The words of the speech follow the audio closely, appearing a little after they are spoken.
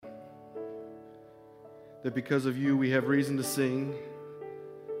that because of you we have reason to sing,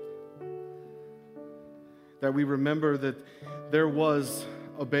 that we remember that there was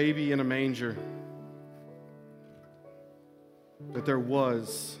a baby in a manger, that there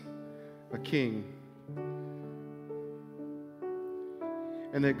was a king,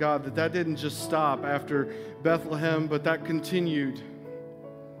 and that God, that didn't just stop after Bethlehem, but that continued.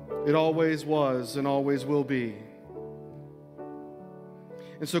 It always was and always will be.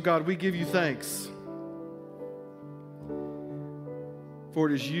 And so, God, we give you thanks, for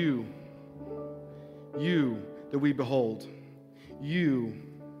it is you that we behold, you,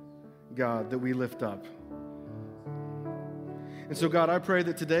 God, that we lift up. And so, God, I pray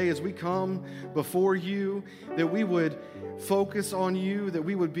that today as we come before you, that we would focus on you, that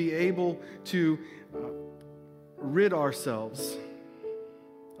we would be able to rid ourselves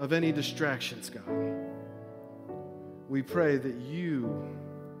of any distractions, God. We pray that you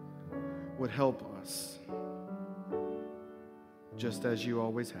would help us, just as you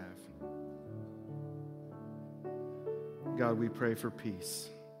always have. God, we pray for peace.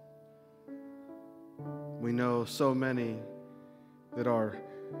 We know so many that are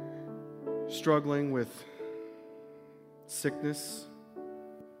struggling with sickness,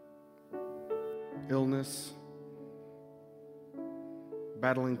 illness,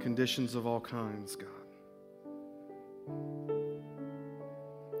 battling conditions of all kinds, God.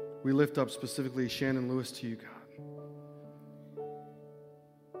 We lift up specifically Shannon Lewis to you, God.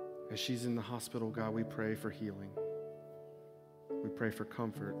 As she's in the hospital, God, we pray for healing. We pray for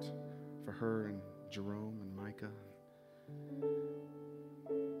comfort for her and Jerome and Micah.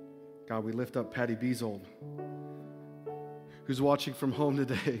 God, we lift up Patty Beasold, who's watching from home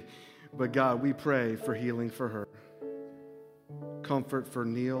today. But God, we pray for healing for her. Comfort for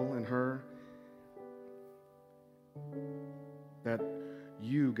Neil and her. That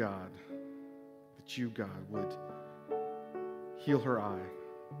you, God, would heal her eye.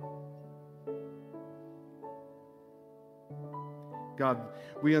 God,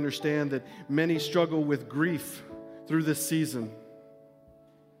 we understand that many struggle with grief through this season.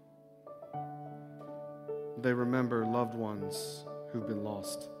 They remember loved ones who've been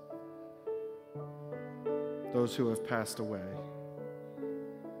lost, those who have passed away.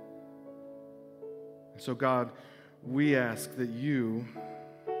 And so, God, we ask that you,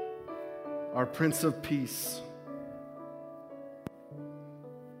 our Prince of Peace,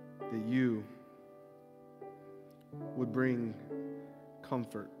 that you would bring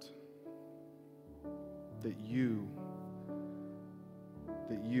comfort, that you,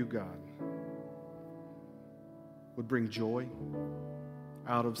 God, would bring joy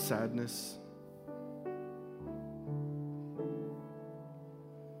out of sadness.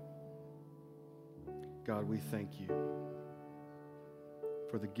 God, we thank you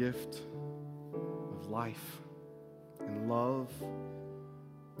for the gift of life and love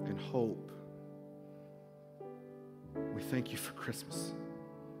and hope. We thank you for Christmas.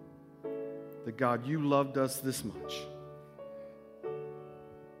 That God, you loved us this much.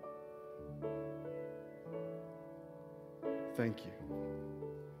 Thank you.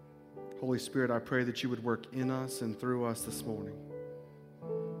 Holy Spirit, I pray that you would work in us and through us this morning.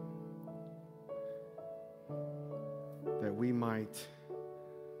 That we might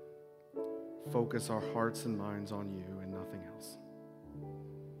focus our hearts and minds on you and nothing else.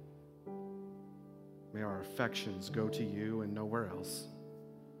 May our affections go to you and nowhere else.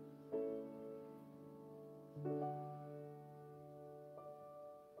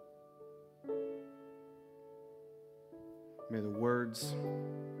 May the words,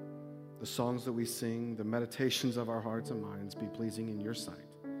 the songs that we sing, the meditations of our hearts and minds be pleasing in your sight.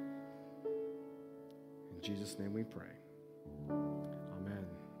 In Jesus' name we pray. Amen.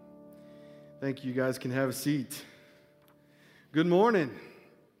 Thank you. You guys can have a seat. Good morning.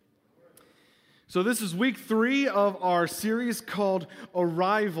 So this is week 3 of our series called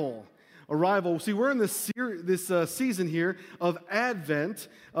Arrival. See, we're in this season here of Advent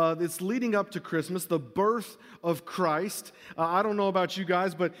that's leading up to Christmas, the birth of Christ. I don't know about you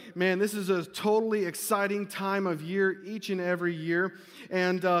guys, but man, this is a totally exciting time of year each and every year.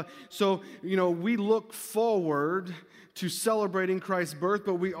 And so, we look forward to celebrating Christ's birth,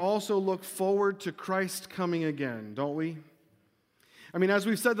 but we also look forward to Christ coming again, don't we? I mean, as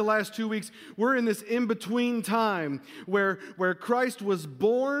we've said the last 2 weeks, we're in this in-between time where Christ was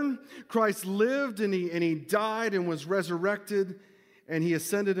born, Christ lived, and he died and was resurrected, and he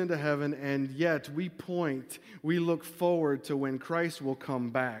ascended into heaven, and yet we look forward to when Christ will come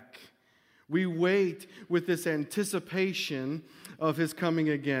back. We wait with this anticipation of his coming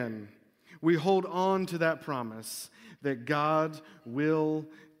again. We hold on to that promise that God will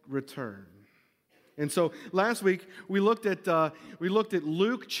return. And so last week we looked at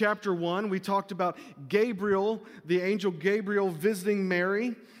Luke chapter 1. We talked about Gabriel, the angel Gabriel visiting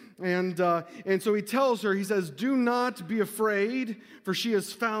Mary. And so he tells her, he says, "Do not be afraid, for she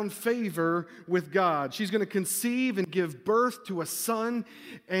has found favor with God. She's going to conceive and give birth to a son,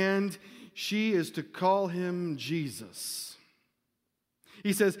 and she is to call him Jesus."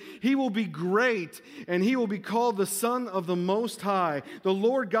 He says, "He will be great, and he will be called the Son of the Most High. The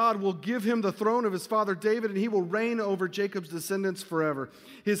Lord God will give him the throne of his father David, and he will reign over Jacob's descendants forever.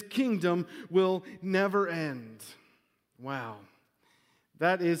 His kingdom will never end." Wow.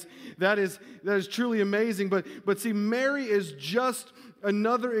 That is truly amazing. But see, Mary is just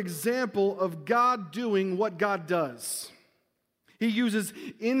another example of God doing what God does. He uses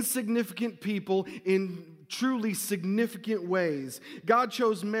insignificant people in truly significant ways. God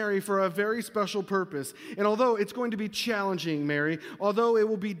chose Mary for a very special purpose. And although it's going to be challenging, Mary, although it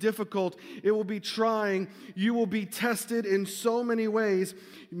will be difficult, it will be trying, you will be tested in so many ways,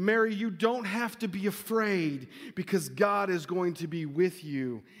 Mary, you don't have to be afraid, because God is going to be with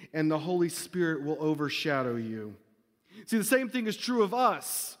you and the Holy Spirit will overshadow you. See, the same thing is true of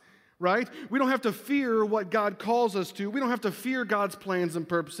us. Right? We don't have to fear what God calls us to. We don't have to fear God's plans and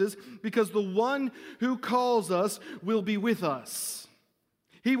purposes, because the one who calls us will be with us.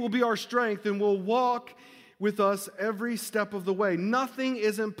 He will be our strength and will walk with us every step of the way. Nothing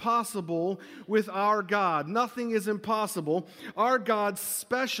is impossible with our God. Nothing is impossible. Our God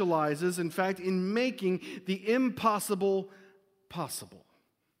specializes, in fact, in making the impossible possible.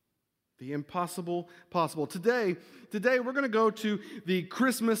 The impossible possible. Today we're going to go to the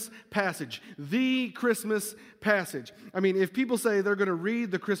Christmas passage. The Christmas passage. I mean, if people say they're going to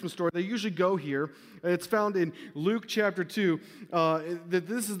read the Christmas story, they usually go here. It's found in Luke chapter 2. That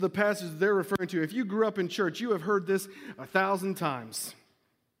this is the passage they're referring to. If you grew up in church, you have heard this 1,000 times.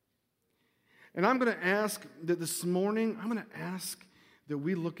 And I'm going to ask that this morning, that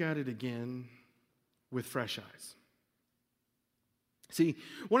we look at it again with fresh eyes. See,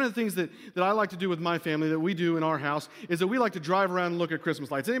 one of the things that I like to do with my family, that we do in our house, is that we like to drive around and look at Christmas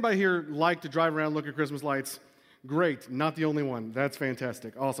lights. Anybody here like to drive around and look at Christmas lights? Great. Not the only one. That's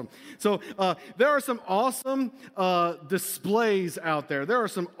fantastic. Awesome. So there are some awesome displays out there. There are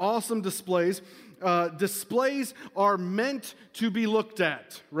some awesome displays. Displays are meant to be looked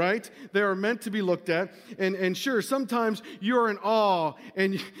at, right? They are meant to be looked at, and sure, sometimes you're in awe,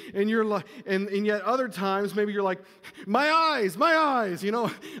 and you're like, and yet other times maybe you're like, my eyes, you know,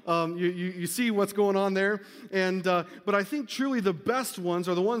 you see what's going on there, and but I think truly the best ones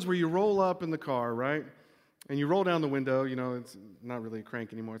are the ones where you roll up in the car, right? And you roll down the window, you know, it's not really a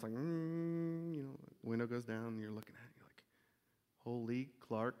crank anymore. It's like, you know, the window goes down, and you're looking at it, you're like, holy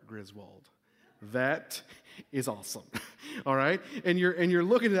Clark Griswold. That is awesome. All right? And you're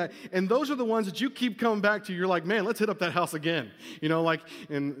looking at that, and those are the ones that you keep coming back to. You're like, man, let's hit up that house again. You know, like,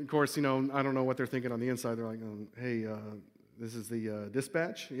 and of course, you know, I don't know what they're thinking on the inside. They're like, hey, this is the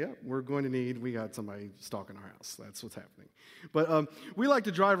dispatch. Yeah, we got somebody stalking our house. That's what's happening. But we like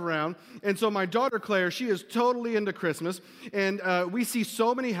to drive around, and so my daughter Claire, she is totally into Christmas, and we see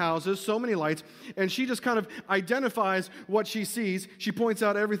so many houses, so many lights, and she just kind of identifies what she sees. She points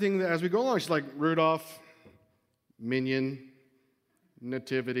out everything as we go along. She's like, Rudolph, Minion,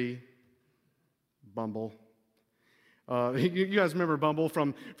 Nativity, Bumble. You guys remember Bumble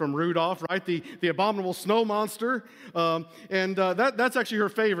from Rudolph, right? The abominable snow monster. And that's actually her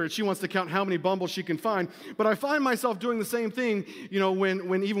favorite. She wants to count how many Bumbles she can find. But I find myself doing the same thing, you know,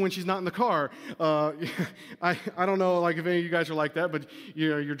 even when she's not in the car. I don't know, like, if any of you guys are like that, but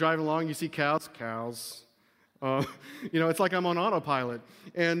you're driving along, you see cows. You know, it's like I'm on autopilot.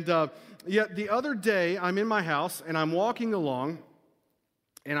 And yet the other day, I'm in my house, and I'm walking along,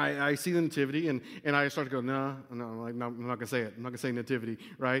 and I see the nativity, and I start to go, no, I'm not going to say it. I'm not going to say nativity,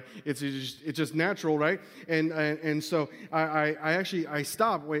 right? It's just natural, right? And so I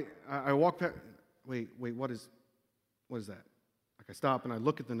stop. Wait, I walk past. Wait, what is that? Like, I stop and I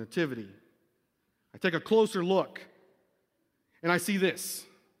look at the nativity. I take a closer look, and I see this.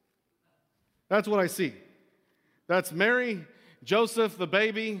 That's what I see. That's Mary, Joseph, the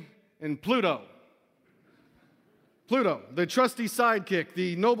baby, and Pluto. Pluto, the trusty sidekick,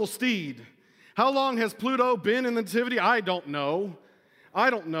 the noble steed. How long has Pluto been in the nativity? I don't know.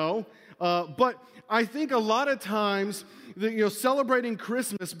 But I think a lot of times, celebrating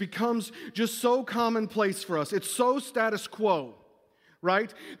Christmas becomes just so commonplace for us. It's so status quo,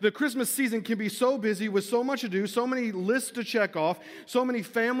 right? The Christmas season can be so busy with so much to do, so many lists to check off, so many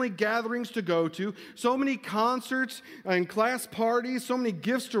family gatherings to go to, so many concerts and class parties, so many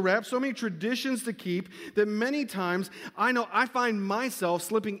gifts to wrap, so many traditions to keep, that many times I know I find myself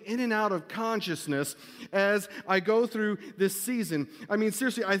slipping in and out of consciousness as I go through this season. I mean,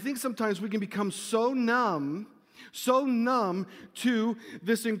 seriously, I think sometimes we can become so numb to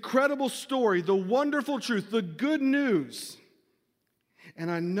this incredible story, the wonderful truth, the good news. And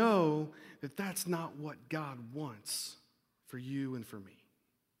I know that that's not what God wants for you and for me.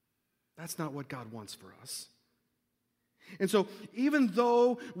 That's not what God wants for us. And so even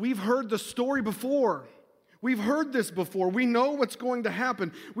though we've heard the story before, we've heard this before, we know what's going to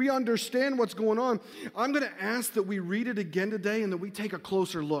happen, we understand what's going on, I'm going to ask that we read it again today and that we take a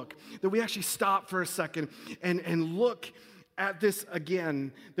closer look, that we actually stop for a second and look at this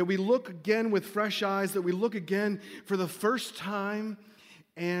again, that we look again with fresh eyes, that we look again for the first time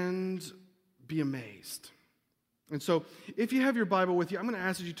and be amazed. And so if you have your Bible with you, I'm going to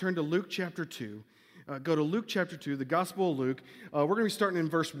ask that you turn to Luke chapter 2. Go to Luke chapter 2, the Gospel of Luke. We're going to be starting in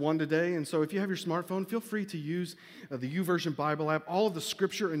verse 1 today. And so if you have your smartphone, feel free to use the YouVersion Bible app. All of the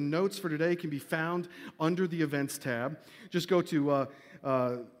scripture and notes for today can be found under the Events tab. Just go to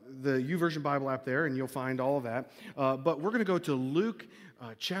the YouVersion Bible app there, and you'll find all of that. But we're going to go to Luke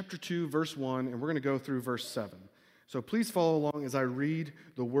chapter 2, verse 1, and we're going to go through verse 7. So please follow along as I read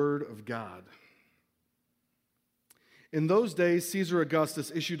the Word of God. In those days, Caesar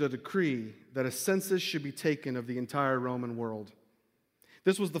Augustus issued a decree that a census should be taken of the entire Roman world.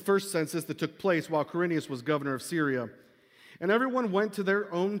 This was the first census that took place while Quirinius was governor of Syria, and everyone went to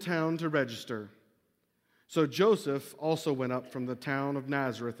their own town to register. So Joseph also went up from the town of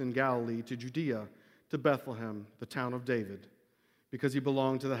Nazareth in Galilee to Judea, to Bethlehem, the town of David, because he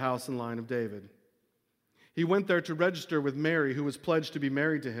belonged to the house and line of David. He went there to register with Mary, who was pledged to be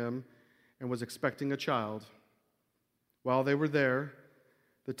married to him and was expecting a child. While they were there,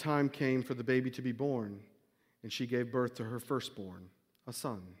 the time came for the baby to be born, and she gave birth to her firstborn, a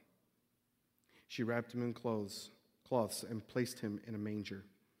son. She wrapped him in cloths and placed him in a manger,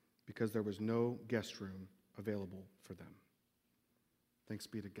 because there was no guest room available for them. Thanks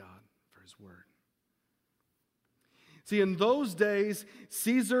be to God for his word. See, in those days,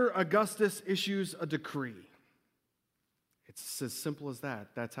 Caesar Augustus issues a decree. It's as simple as that.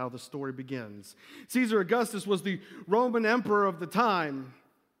 That's how the story begins. Caesar Augustus was the Roman emperor of the time.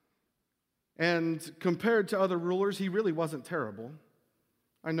 And compared to other rulers, he really wasn't terrible.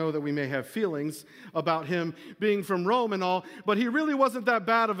 I know that we may have feelings about him being from Rome and all, but he really wasn't that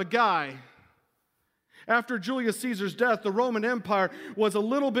bad of a guy. After Julius Caesar's death, the Roman Empire was a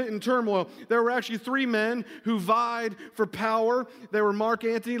little bit in turmoil. There were actually three men who vied for power. They were Mark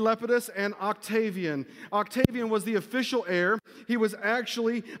Antony, Lepidus, and Octavian. Octavian was the official heir. He was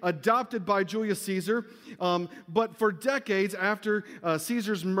actually adopted by Julius Caesar. But for decades after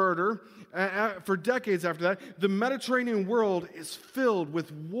Caesar's murder, for decades after that, the Mediterranean world is filled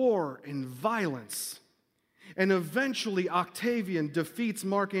with war and violence. And eventually, Octavian defeats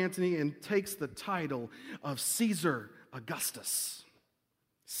Mark Antony and takes the title of Caesar Augustus.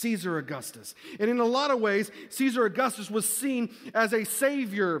 Caesar Augustus. And in a lot of ways, Caesar Augustus was seen as a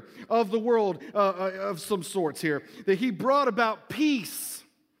savior of the world of some sorts here. That he brought about peace.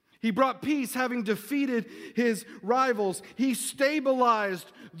 He brought peace, having defeated his rivals. He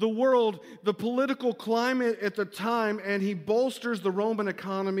stabilized the world, the political climate at the time, and he bolsters the Roman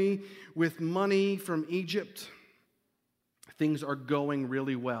economy with money from Egypt. Things are going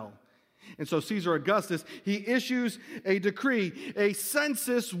really well. And so Caesar Augustus, he issues a decree. A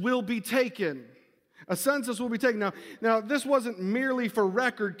census will be taken. A census will be taken. Now, this wasn't merely for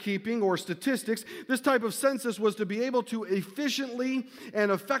record keeping or statistics. This type of census was to be able to efficiently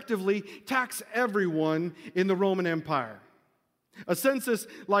and effectively tax everyone in the Roman Empire. A census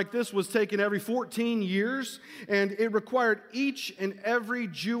like this was taken every 14 years, and it required each and every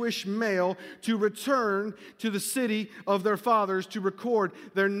Jewish male to return to the city of their fathers to record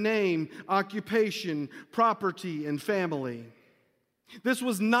their name, occupation, property, and family. This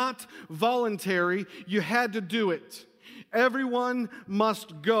was not voluntary. You had to do it. Everyone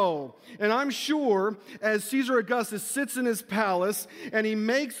must go. And I'm sure as Caesar Augustus sits in his palace and he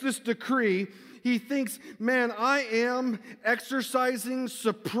makes this decree, he thinks, man, I am exercising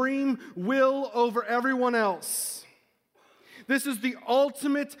supreme will over everyone else. This is the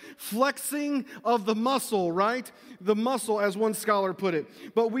ultimate flexing of the muscle, right? The muscle, as one scholar put it.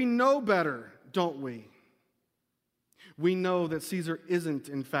 But we know better, don't we? We know that Caesar isn't,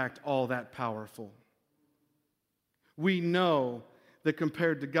 in fact, all that powerful. We know that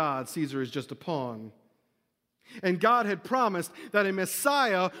compared to God, Caesar is just a pawn. And God had promised that a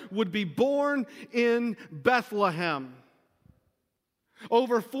Messiah would be born in Bethlehem.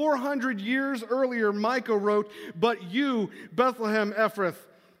 Over 400 years earlier, Micah wrote, "But you, Bethlehem Ephrath,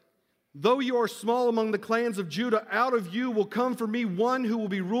 though you are small among the clans of Judah, out of you will come for me one who will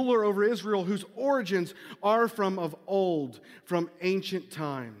be ruler over Israel, whose origins are from of old, from ancient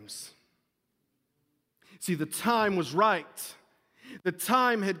times." See, the time was right. The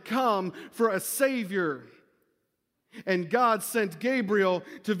time had come for a Savior. And God sent Gabriel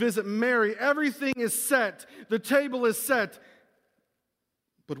to visit Mary. Everything is set. The table is set.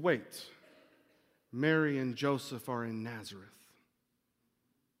 But wait, Mary and Joseph are in Nazareth.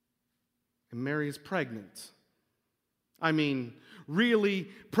 And Mary is pregnant. I mean, really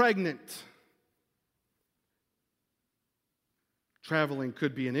pregnant. Traveling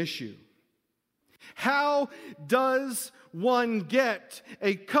could be an issue. How does one get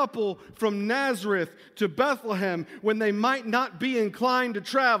a couple from Nazareth to Bethlehem when they might not be inclined to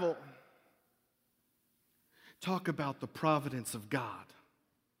travel? Talk about the providence of God.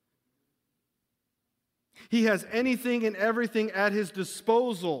 He has anything and everything at his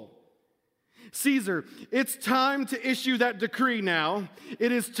disposal. Caesar, it's time to issue that decree now.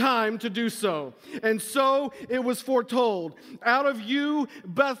 It is time to do so. And so it was foretold. Out of you,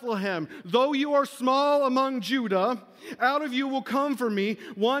 Bethlehem, though you are small among Judah, out of you will come for me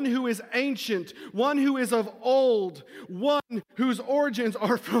one who is ancient, one who is of old, one whose origins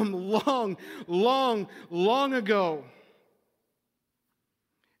are from long, long, long ago.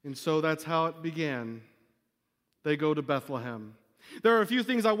 And so that's how it began. They go to Bethlehem. There are a few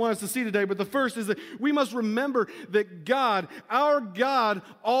things I want us to see today, but the first is that we must remember that God, our God,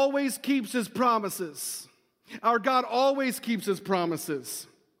 always keeps his promises. Our God always keeps his promises.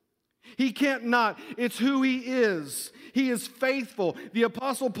 He can't not. It's who he is. He is faithful. The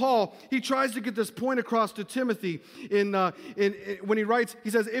Apostle Paul, he tries to get this point across to Timothy when he writes,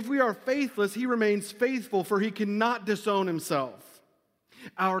 he says, if we are faithless, he remains faithful, for he cannot disown himself.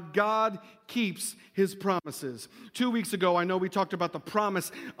 Our God keeps his promises. 2 weeks ago, I know we talked about the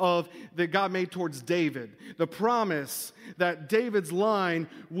promise that God made towards David. The promise that David's line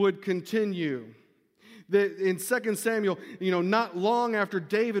would continue. In 2 Samuel, not long after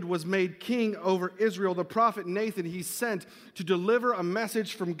David was made king over Israel, the prophet Nathan, he's sent to deliver a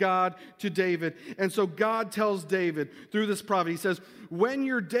message from God to David. And so God tells David through this prophet, he says, when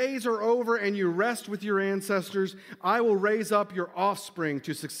your days are over and you rest with your ancestors, I will raise up your offspring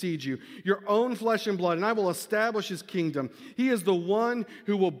to succeed you, your own flesh and blood, and I will establish his kingdom. He is the one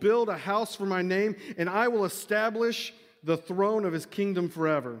who will build a house for my name, and I will establish the throne of his kingdom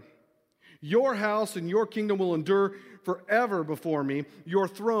forever. Your house and your kingdom will endure forever before me. Your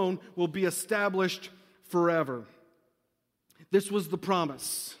throne will be established forever. This was the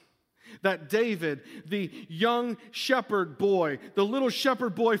promise that David, the young shepherd boy, the little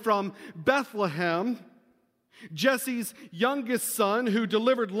shepherd boy from Bethlehem, Jesse's youngest son who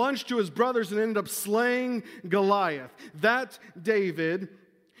delivered lunch to his brothers and ended up slaying Goliath, that David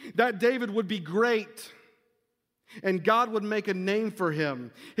would be great. And God would make a name for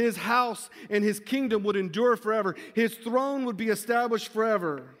him. His house and his kingdom would endure forever. His throne would be established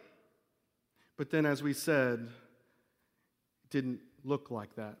forever. But then, as we said, it didn't look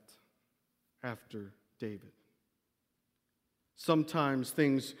like that after David. Sometimes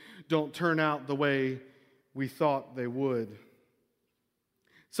things don't turn out the way we thought they would.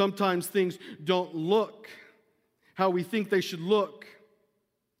 Sometimes things don't look how we think they should look.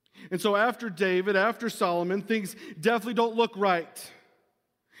 And so after David, after Solomon, things definitely don't look right.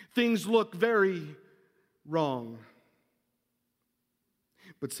 Things look very wrong.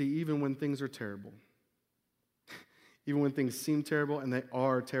 But see, even when things are terrible, even when things seem terrible, and they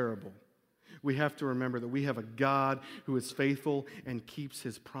are terrible, we have to remember that we have a God who is faithful and keeps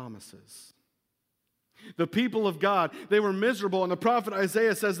his promises. The people of God, they were miserable, and the prophet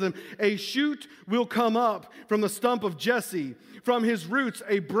Isaiah says to them, a shoot will come up from the stump of Jesse. From his roots,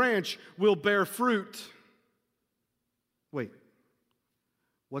 a branch will bear fruit. Wait,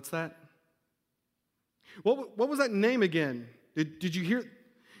 what's that? What was that name again? Did you hear?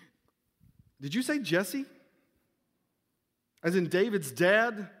 Did you say Jesse? As in David's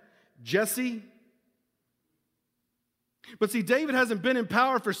dad, Jesse? But see, David hasn't been in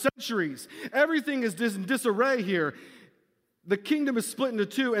power for centuries. Everything is in disarray here. The kingdom is split into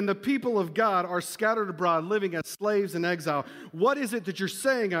two, and the people of God are scattered abroad, living as slaves in exile. What is it that you're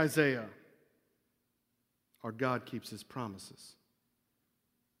saying, Isaiah? Our God keeps his promises.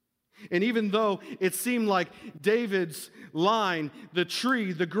 And even though it seemed like David's line, the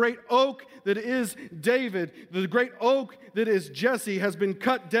tree, the great oak that is David, the great oak that is Jesse, has been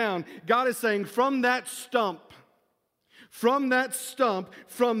cut down, God is saying, from that stump, From that stump,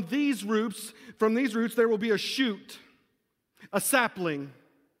 from these roots, there will be a shoot, a sapling,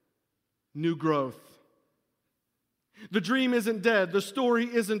 new growth. The dream isn't dead. The story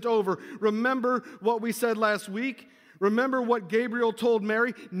isn't over. Remember what we said last week? Remember what Gabriel told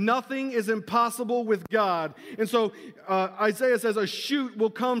Mary? Nothing is impossible with God. And so Isaiah says a shoot will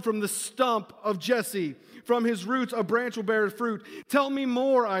come from the stump of Jesse. From his roots, a branch will bear fruit. Tell me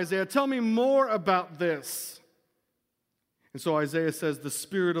more, Isaiah. Tell me more about this. And so Isaiah says the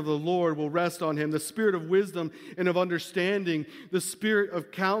Spirit of the Lord will rest on him, the Spirit of wisdom and of understanding, the Spirit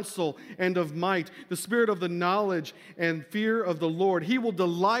of counsel and of might, the Spirit of the knowledge and fear of the Lord. He will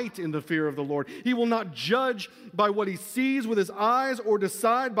delight in the fear of the Lord. He will not judge by what he sees with his eyes or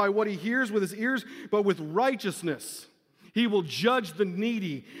decide by what he hears with his ears, but with righteousness he will judge the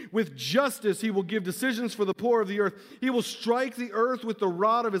needy. With justice he will give decisions for the poor of the earth. He will strike the earth with the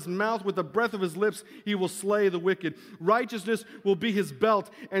rod of his mouth. With the breath of his lips he will slay the wicked. Righteousness will be his belt,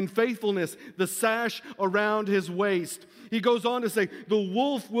 and faithfulness the sash around his waist. He goes on to say, the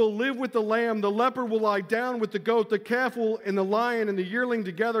wolf will live with the lamb. The leopard will lie down with the goat. The calf will, and the lion and the yearling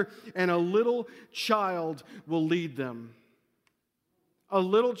together. And a little child will lead them. A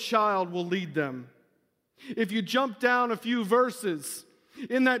little child will lead them. If you jump down a few verses,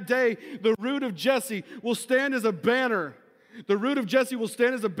 in that day, the root of Jesse will stand as a banner. The root of Jesse will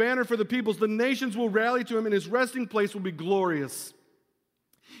stand as a banner for the peoples. The nations will rally to him, and his resting place will be glorious.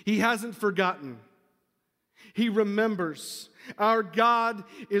 He hasn't forgotten. He remembers. Our God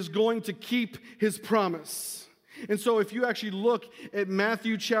is going to keep his promise. And so if you actually look at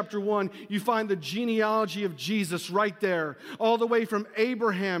Matthew chapter 1, you find the genealogy of Jesus right there, all the way from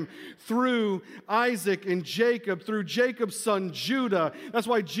Abraham through Isaac and Jacob, through Jacob's son Judah. That's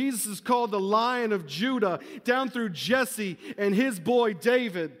why Jesus is called the Lion of Judah, down through Jesse and his boy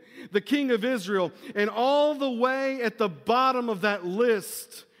David, the king of Israel. And all the way at the bottom of that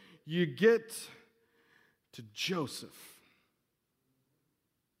list, you get to Joseph,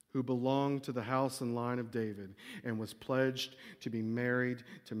 who belonged to the house and line of David and was pledged to be married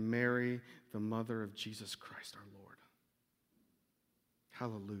to Mary, the mother of Jesus Christ our Lord.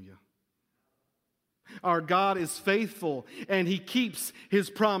 Hallelujah. Our God is faithful and he keeps his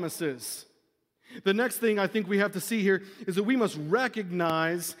promises. The next thing I think we have to see here is that we must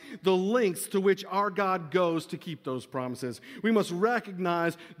recognize the lengths to which our God goes to keep those promises. We must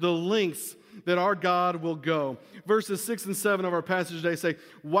recognize the lengths that our God will go. Verses 6 and 7 of our passage today say,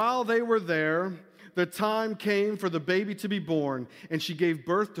 while they were there, the time came for the baby to be born, and she gave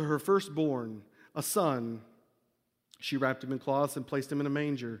birth to her firstborn, a son. She wrapped him in cloths and placed him in a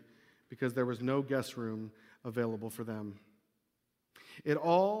manger because there was no guest room available for them. It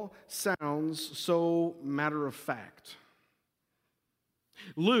all sounds so matter of fact.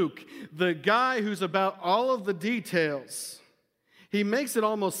 Luke, the guy who's about all of the details, he makes it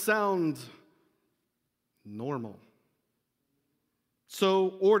almost sound normal,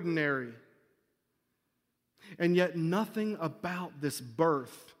 so ordinary. And yet nothing about this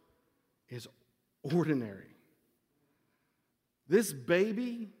birth is ordinary. This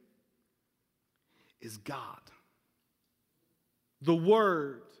baby is God. The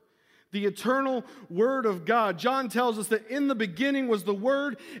Word, the eternal Word of God. John tells us that in the beginning was the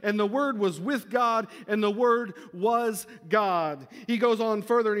Word, and the Word was with God, and the Word was God. He goes on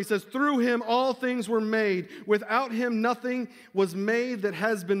further and he says, through him all things were made. Without him nothing was made that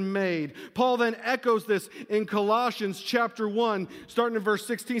has been made. Paul then echoes this in Colossians chapter 1, starting in verse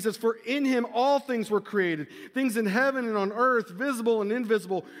 16. He says, for in him all things were created, things in heaven and on earth, visible and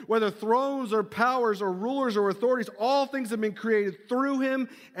invisible, whether thrones or powers or rulers or authorities, all things have been created through him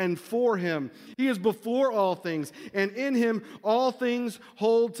and for him. He is before all things, and in him all things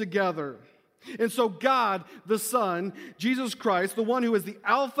hold together. And so God, the Son, Jesus Christ, the one who is the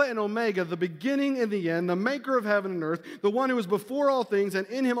Alpha and Omega, the beginning and the end, the maker of heaven and earth, the one who is before all things, and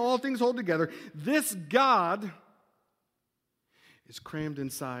in him all things hold together, this God is crammed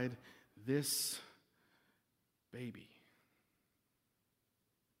inside this baby.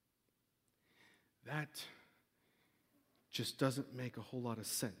 That just doesn't make a whole lot of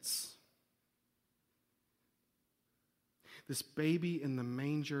sense. This baby in the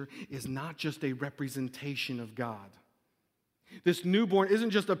manger is not just a representation of God. This newborn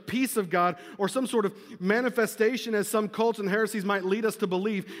isn't just a piece of God or some sort of manifestation as some cults and heresies might lead us to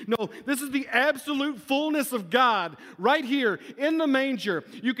believe. No, this is the absolute fullness of God right here in the manger.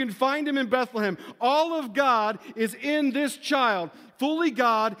 You can find him in Bethlehem. All of God is in this child, fully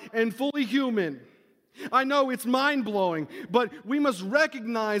God and fully human. I know it's mind-blowing, but we must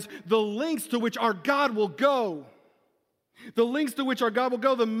recognize the lengths to which our God will go. The lengths to which our God will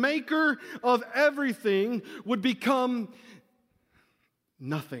go, the maker of everything would become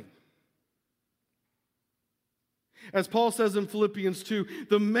nothing. As Paul says in Philippians 2,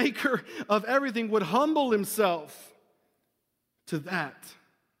 the maker of everything would humble himself to that.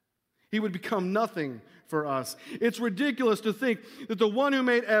 He would become nothing for us. It's ridiculous to think that the one who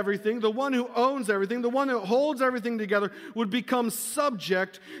made everything, the one who owns everything, the one who holds everything together would become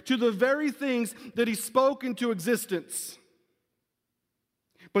subject to the very things that he spoke into existence.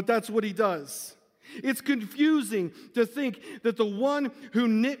 But that's what he does. It's confusing to think that the one who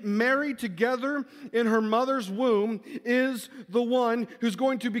knit Mary together in her mother's womb is the one who's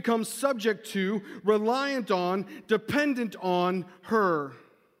going to become subject to, reliant on, dependent on her.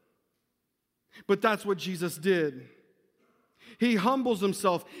 But that's what Jesus did. He humbles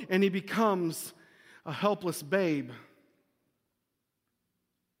himself and he becomes a helpless babe.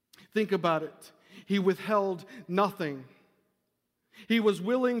 Think about it. He withheld nothing. He was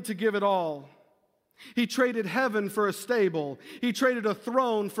willing to give it all. He traded heaven for a stable. He traded a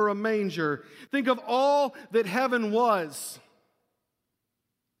throne for a manger. Think of all that heaven was.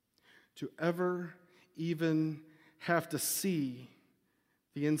 To ever even have to see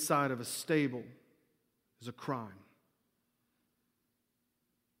the inside of a stable is a crime.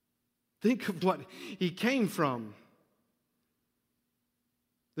 Think of what he came from.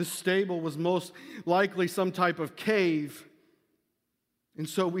 This stable was most likely some type of cave. And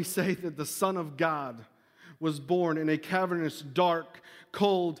so we say that the Son of God was born in a cavernous, dark,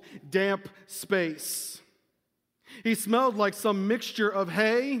 cold, damp space. He smelled like some mixture of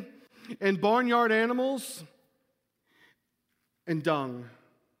hay and barnyard animals and dung.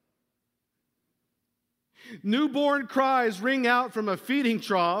 Newborn cries ring out from a feeding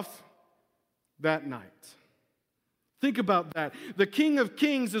trough that night. Think about that. The King of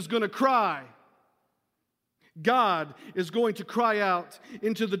Kings is going to cry. God is going to cry out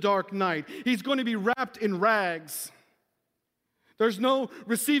into the dark night. He's going to be wrapped in rags. There's no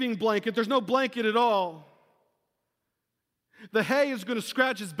receiving blanket. There's no blanket at all. The hay is going to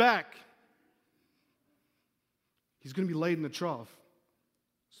scratch his back. He's going to be laid in the trough.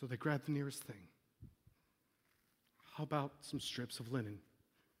 So they grab the nearest thing. How about some strips of linen?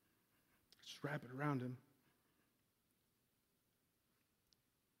 Just wrap it around him.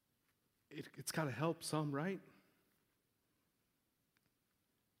 It's got to help some, right?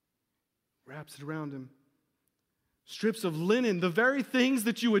 Wraps it around him. Strips of linen, the very things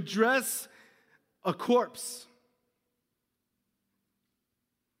that you would dress a corpse.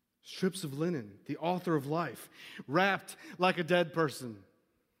 Strips of linen, the author of life, wrapped like a dead person.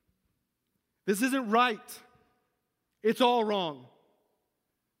 This isn't right. It's all wrong.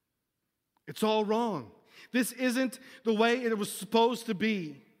 It's all wrong. This isn't the way it was supposed to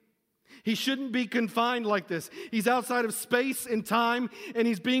be. He shouldn't be confined like this. He's outside of space and time, and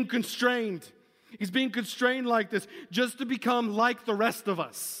he's being constrained. He's being constrained like this just to become like the rest of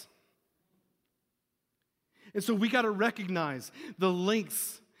us. And so we got to recognize the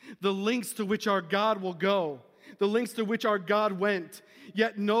lengths to which our God will go, the lengths to which our God went,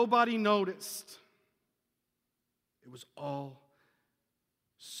 yet nobody noticed. It was all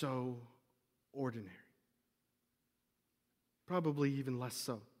so ordinary. Probably even less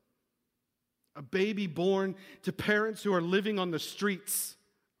so. A baby born to parents who are living on the streets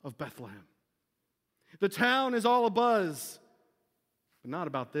of Bethlehem. The town is all abuzz, but not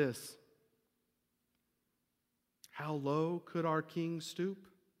about this. How low could our king stoop?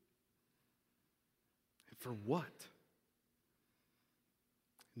 And for what?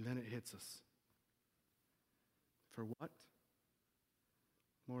 And then it hits us. For what?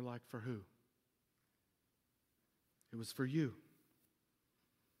 More like for who? It was for you.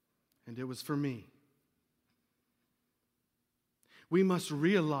 And it was for me. We must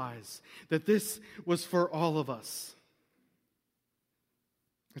realize that this was for all of us.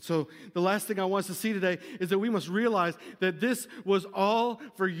 And so the last thing I want us to see today is that we must realize that this was all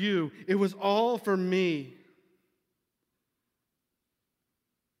for you. It was all for me.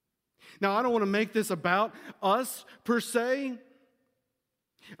 Now, I don't want to make this about us per se.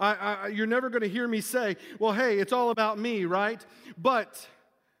 You're never going to hear me say, well, hey, it's all about me, right? But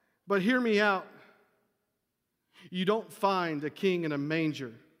hear me out. You don't find a king in a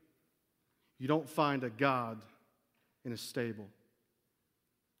manger. You don't find a God in a stable.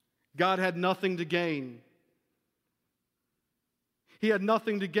 God had nothing to gain. He had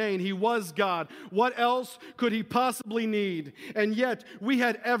nothing to gain. He was God. What else could he possibly need? And yet, we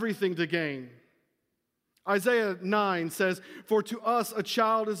had everything to gain. Isaiah 9 says, "For to us a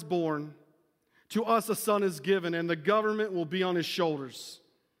child is born, to us a son is given, and the government will be on his shoulders.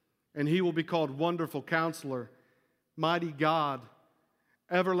 And he will be called Wonderful Counselor, mighty God,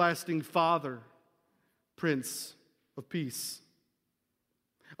 everlasting Father, Prince of Peace.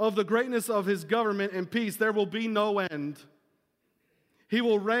 Of the greatness of his government and peace there will be no end. He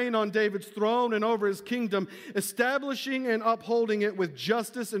will reign on David's throne and over his kingdom, establishing and upholding it with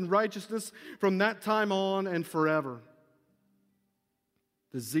justice and righteousness from that time on and forever.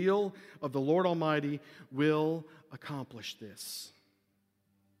 The zeal of the Lord Almighty will accomplish this.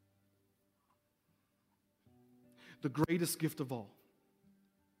 The greatest gift of all,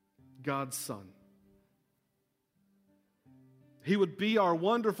 God's Son. He would be our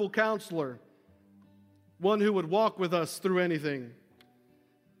wonderful counselor, one who would walk with us through anything.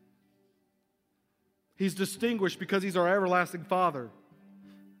 He's distinguished because he's our everlasting Father.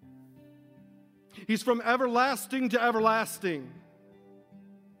 He's from everlasting to everlasting.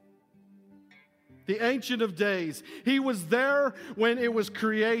 The Ancient of Days. He was there when it was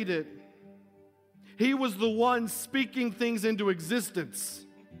created. He was the one speaking things into existence.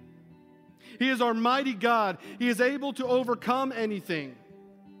 He is our mighty God. He is able to overcome anything.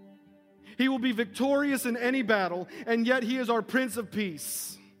 He will be victorious in any battle, and yet He is our Prince of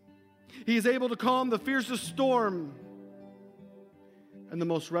Peace. He is able to calm the fiercest storm and the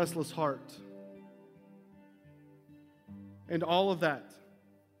most restless heart. And all of that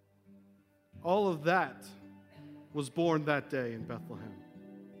was born that day in Bethlehem.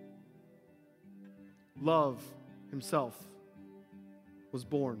 Love Himself was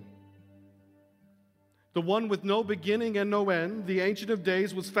born. The one with no beginning and no end, the Ancient of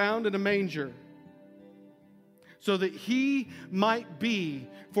Days, was found in a manger so that He might be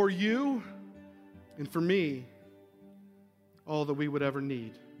for you and for me all that we would ever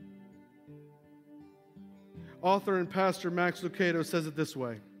need. Author and pastor Max Lucado says it this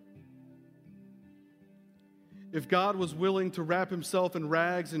way: if God was willing to wrap Himself in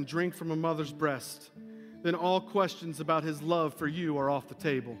rags and drink from a mother's breast, then all questions about His love for you are off the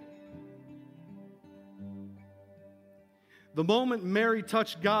table. The moment Mary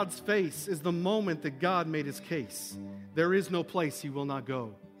touched God's face is the moment that God made His case. There is no place He will not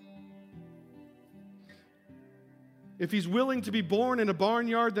go. If He's willing to be born in a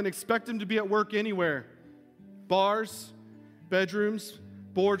barnyard, then expect Him to be at work anywhere. Bars, bedrooms,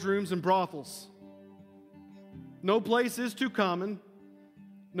 boardrooms, and brothels. No place is too common.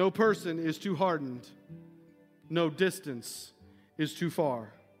 No person is too hardened. No distance is too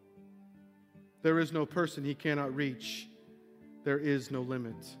far. There is no person He cannot reach. There is no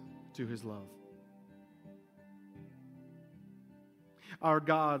limit to His love. Our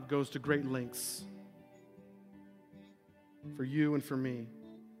God goes to great lengths for you and for me.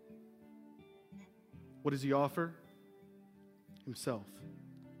 What does He offer? Himself.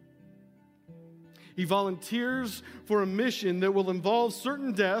 He volunteers for a mission that will involve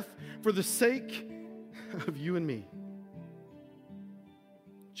certain death for the sake of you and me.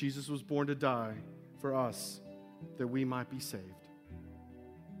 Jesus was born to die for us that we might be saved.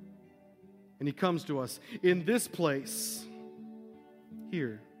 And He comes to us in this place,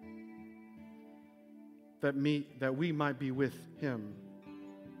 here, that we might be with Him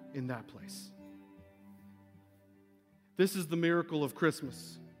in that place. This is the miracle of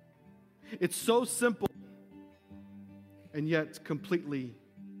Christmas. It's so simple and yet completely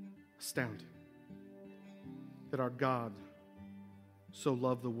astounding that our God so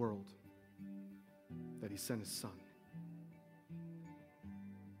loved the world that He sent His Son.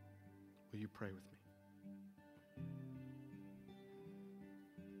 Will you pray with me?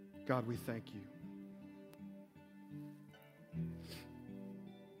 God, we thank You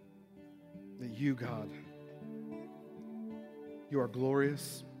that You, God, You are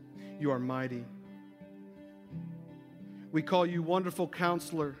glorious. You are mighty. We call You Wonderful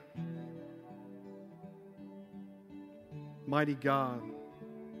Counselor, Mighty God,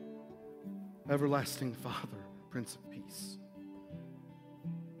 Everlasting Father, Prince of Peace.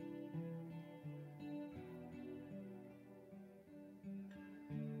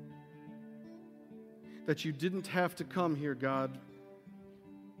 That You didn't have to come here, God,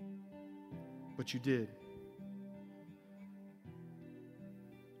 but You did.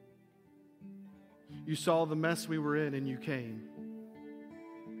 You saw the mess we were in and You came.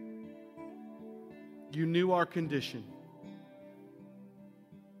 You knew our condition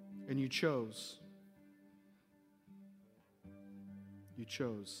and You chose. You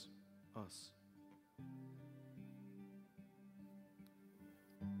chose us.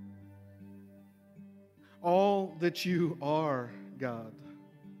 All that You are, God,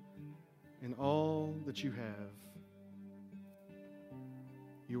 and all that You have,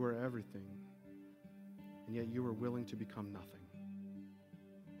 You are everything. And yet You were willing to become nothing.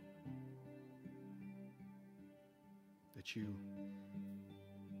 that you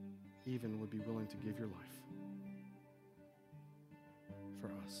even would be willing to give your life for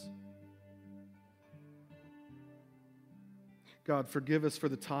us. God, forgive us for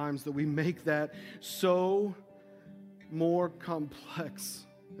the times that we make that so more complex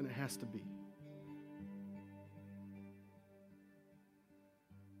than it has to be.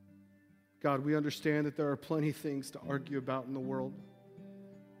 God, we understand that there are plenty of things to argue about in the world.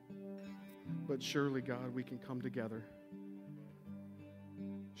 But surely, God, we can come together.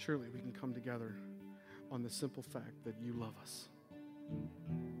 Surely we can come together on the simple fact that you love us.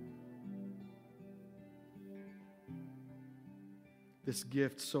 This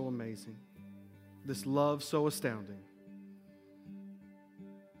gift so amazing. This love so astounding.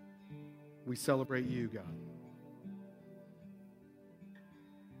 We celebrate you, God.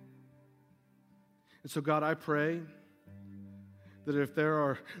 And so, God, I pray that if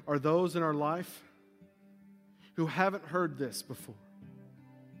there are those in our life who haven't heard this before,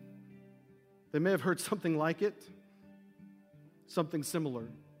 they may have heard something like it, something similar,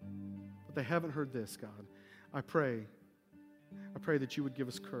 but they haven't heard this, God. I pray that you would give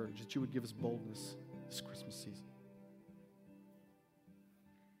us courage, that you would give us boldness this Christmas season,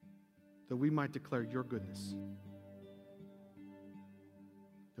 that we might declare your goodness,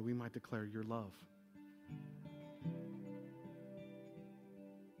 that we might declare your love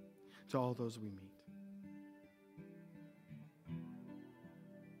to all those we meet.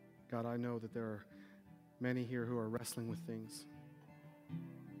 God, I know that there are many here who are wrestling with things.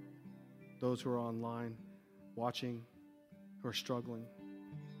 Those who are online watching, who are struggling.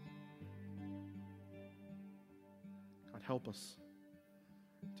 God, help us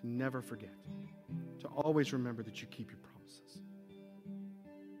to never forget, to always remember that you keep your promises,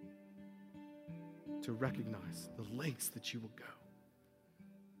 to recognize the lengths that you will go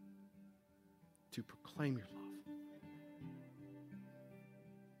to proclaim your love,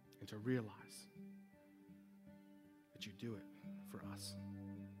 and to realize that you do it for us.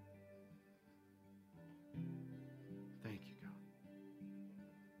 Thank you, God.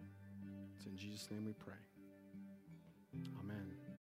 It's in Jesus' name we pray.